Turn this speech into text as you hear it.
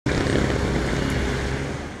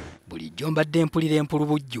Bulijjo mbadde mpulira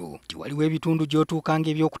empulubujju nti waliwo ebitundu gy'otuukanga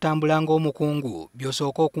eby'okutambula ng'omukungu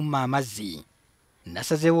by'osooka okumma amazzi.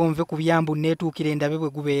 Nasazeewo nve ku byambu neetuukira endabe bwe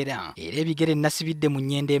gubeera era ebigere nasibidde mu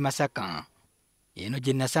Nyendo e Masaka. Eno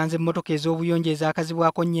gye nasanze emmotoka ez'obuyonjo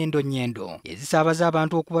ezaakazibwako Nyendo ezisaabaza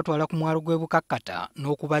abantu okubatwala ku mwalo gw'e Bukakkata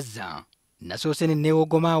n'okubazza. Nasoose ne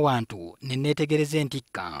neewogoma awantu ne neetegereza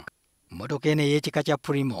entikka. Mmotoka eno ey'ekika kya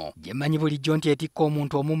Primo gye mmanyi bulijjo nti etikka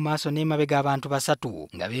omuntu omu mu maaso n'emabega abantu 3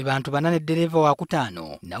 nga be bantu 4 ne ddereeva wa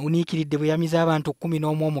 5 nawuniikiridde bwe yamiza abantu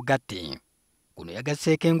 11 omugatte. Kuno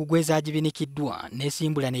yagasseeko engugu ezaagibinikiddwa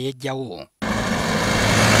n'esimbula ne yeggyawo.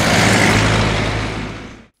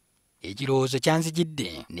 Ekirowoozo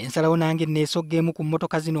kyanzijidde n'ensalawo nange neesogga emu ku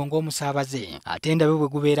mmotoka zino ng'omusaabaze ate ndabe bwe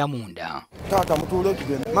gubeera munda. Taata mutuule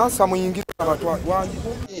tugende. Mansa muyingize abatwali wangi.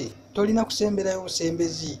 Tolina kusemberayo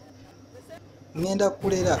busembezi. Ngenda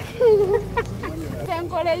kukulera.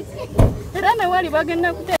 Tenkolezi. Era ne wali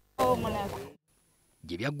bagenda kuteekawo omulala.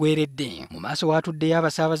 Gye byaggweredde mu maaso waatuddeyo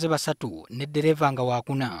abasaabaze 3 ne ddereeva nga wa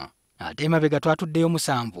 4. Ate emabega twatuddeyo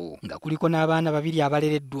 7 nga kuliko n'abaana 2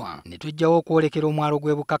 abalereddwa ne tujjawo okwolekera omwalo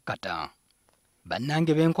gw'e Bukakkata.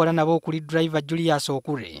 Bannange benkola nabo okuli driver Julius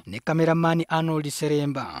Okure ne kameramaani Arnold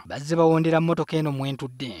Seremba bazze bawondera mmotoka eno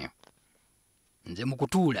mwentudde. Nze mu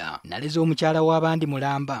kutuula naleze omukyala w'abandi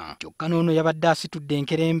mulamba kyokka n'ono yabadde asitudde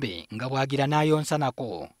enkerembe nga bwagira n'ayonsa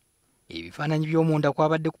nako. Ebifaananyi by'omunda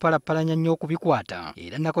kwabadde kupalappalanya nnyo okubikwata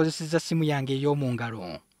era nakozesezza ssimu yange ey'omu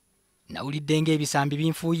ngalo. Nawulidde ng'ebisambi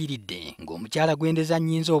binfuuyiridde ng'omukyala gwendeza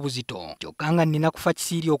nnyinza obuzito kyokka nga nnina kufa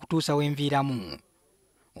kisiiri okutuusa we nviiramu.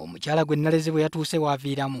 Omukyala gwe naleze bwe yatuuse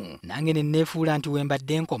waaviiramu nange ne neefuula nti we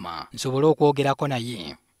mbadde nkoma nsobole okwogerako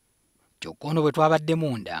naye. Kyokka ono bwe twabadde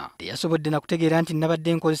munda teyasobodde na kutegeera nti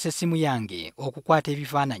nabadde nkozesa essimu yange okukwata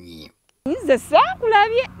ebifaananyi. Nze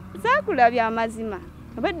saakulabye amazima.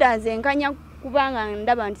 Obedda nze nkanya kubanga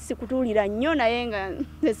ndaba nti sikutuulira nnyo naye nga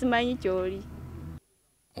nze simanyi ky'oli.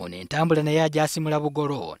 Ono entambula naye agyasimula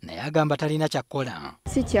bugolo naye agamba talina kyakkola.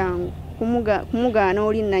 Si kyangu kumugaana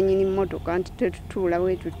oli nannyini mmotoka nti tetutuula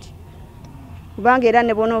bwe tuti. Kubanga era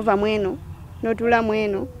ne bonoova mweno n'otuula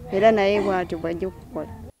mweno era naye bw'atyo bw'ajja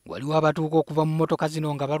okukola. Waliwo abatuuka okuva mu mmotoka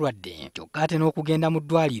zino nga balwadde kyokka ate n'okugenda mu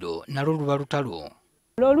ddwaliro nalwo luba lutalo.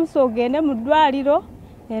 Oluusi ogende mu ddwaliro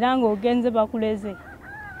era ng'ogenze bakuleze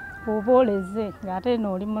oba oleze ng'ate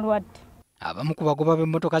n'oli mulwadde. Abamu ku bagoba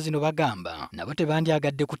b'emmotoka zino bagamba nabo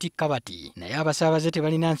tebandyagadde kutikka bati naye abasaabaze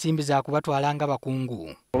tebalina nsimbi za kubatwala nga bakungu.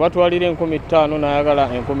 Obatwalira 5,000 n'ayagala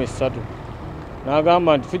 3,000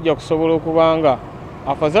 n'agamba nti tujja kusobola okubanga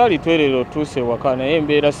afazaali twerere otuuse ewaka naye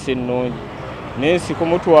embeera si nnungi n'ensi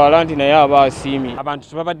kumutwala nti naye aba asiimye. Abantu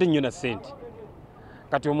tebabadde nnyo na ssente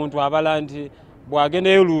kati omuntu abala nti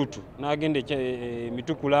bw'agendayo luutu n'agenda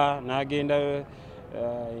emitukula n'agenda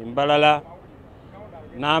embalala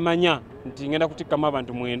n'amanya nti ngenda kutikkamu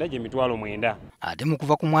abantu 9 gye mitwalo 9. Ate mu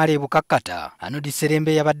kuva ku mwalo e Bukakkata Arnold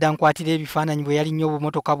Seremba yabadde ankwatira ebifaananyi bwe yalinnye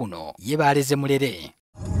obumotoka buno ye baaleze mulere.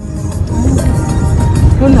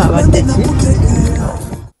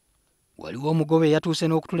 Waliwo omugobe eyatuuse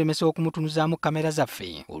n'okutulemesa okumutunuzaamu kamera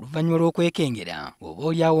zaffe oluvannyuma lw'okwekengera oba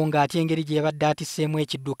oliawo ng'atya engeri gye yabadde atisseemu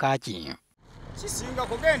ekidduka kye. Kisinga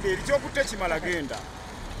kugenda eri ky'okutte kimala genda.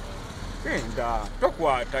 Genda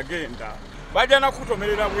tokwata genda. Bajja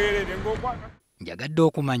nakutomerera bwerere ng'okwata. Njagadde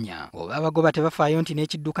okumanya oba abagoba tebafaayo nti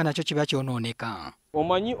n'ekidduka nakyo kiba kyonooneka.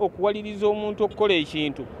 Omanyi okuwaliriza omuntu okukola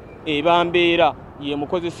ekintu eba mbeera ye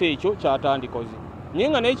mukozesa ekyo kyatandikoze. Naye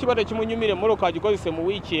nga naye kiba tekimunyumira emmoloka agikozese mu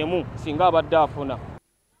wiiki emu singa abadde afuna.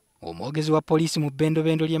 Omwogezi wa poliisi mu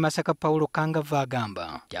bbendobendo ly'e Masaka Paulo Kangava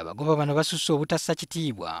agamba nti abagoba bano basusse obutassa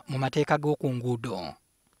kitiibwa mu mateeka g'oku nguudo.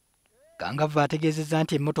 Kangava ategeezezza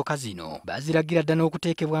nti emmotoka zino baaziragira dda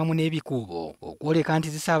n'okuteekebwamu n'ebikuubo okwoleka nti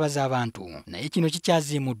zisaabaza abantu naye kino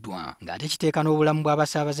kikyaziimuddwa ng'ate kiteeka n'obulamu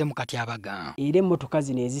bw'abasaabaze mu katyabaga. Era emmotoka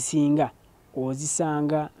zino ezisinga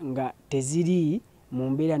ozisanga nga teziri mu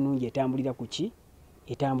mbeera nnungi etambulira ku ki?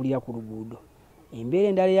 Etambulira ku luguudo. Embeera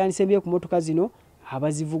endala eyanisembye ku mmotoka zino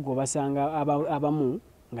abazivuga obasanga abamu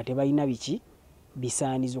nga tebalina biki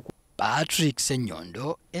bisaanizo. Patrick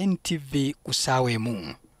Senyondo, NTV ku ssaawa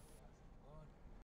emu.